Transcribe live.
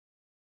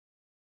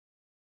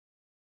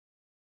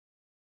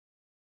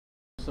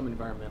Some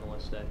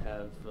environmentalists that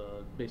have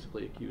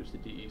basically accused the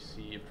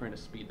DEC of trying to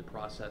speed the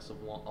process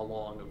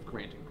along of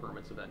granting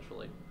permits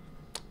eventually.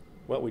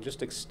 Well, we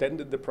just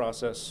extended the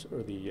process,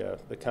 or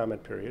the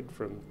comment period,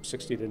 from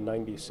 60 to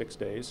 96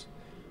 days.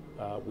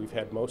 We've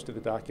had most of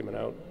the document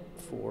out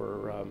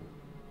for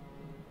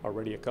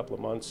already a couple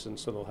of months, and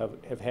so they'll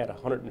have had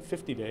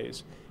 150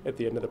 days at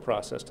the end of the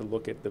process to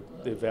look at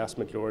the vast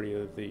majority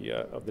of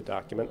the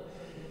document.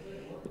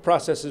 The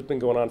process has been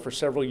going on for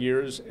several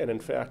years, and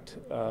in fact,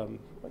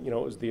 it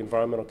was the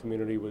environmental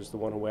community was the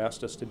one who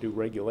asked us to do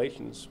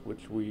regulations,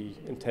 which we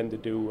intend to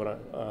do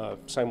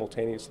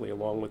simultaneously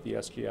along with the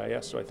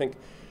SGIS. So I think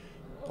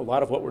a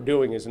lot of what we're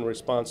doing is in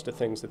response to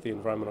things that the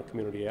environmental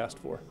community asked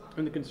for.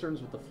 And the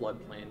concerns with the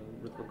floodplain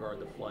with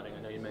regard to flooding,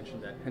 I know you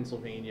mentioned that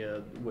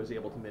Pennsylvania was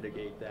able to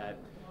mitigate that,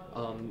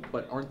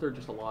 but aren't there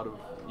just a lot of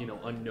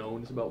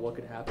unknowns about what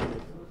could happen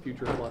with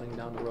future flooding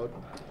down the road?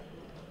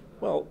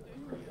 Well,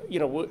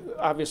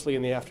 obviously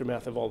in the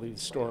aftermath of all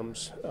these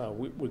storms,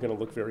 we're going to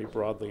look very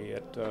broadly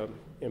at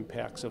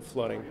impacts of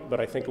flooding. But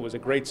I think it was a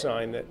great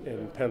sign that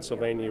in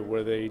Pennsylvania,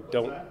 where they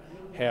don't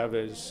have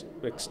as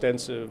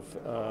extensive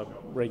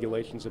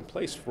regulations in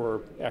place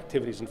for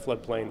activities in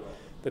floodplain,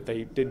 that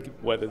they did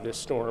weather this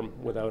storm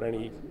without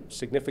any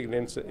significant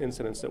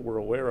incidents that we're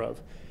aware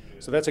of.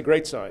 So that's a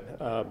great sign.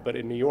 But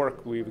in New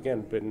York, we've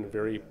again been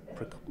very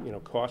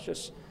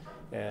cautious.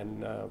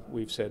 And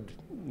we've said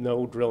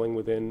no drilling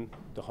within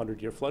the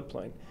 100-year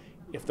floodplain.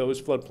 If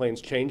those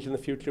floodplains change in the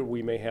future,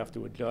 we may have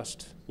to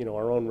adjust,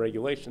 our own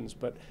regulations.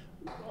 But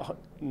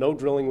no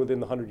drilling within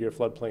the 100-year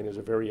floodplain is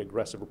a very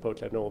aggressive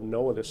approach. I know of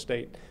no other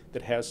state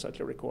that has such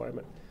a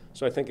requirement.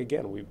 So I think,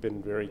 again, we've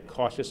been very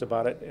cautious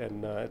about it,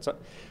 and it's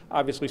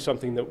obviously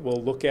something that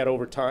we'll look at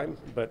over time,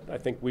 but I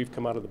think we've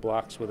come out of the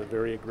blocks with a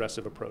very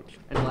aggressive approach.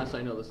 And last,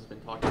 I know this has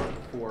been talked about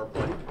before,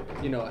 but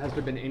has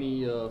there been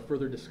any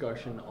further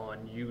discussion on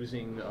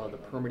using the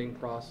permitting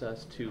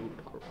process to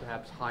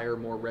perhaps hire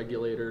more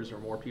regulators or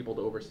more people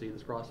to oversee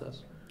this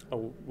process?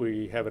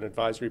 We have an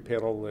advisory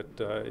panel that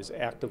is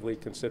actively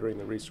considering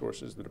the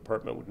resources the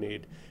department would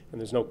need,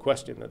 and there's no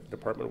question that the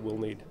department will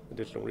need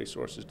additional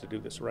resources to do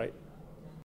this right.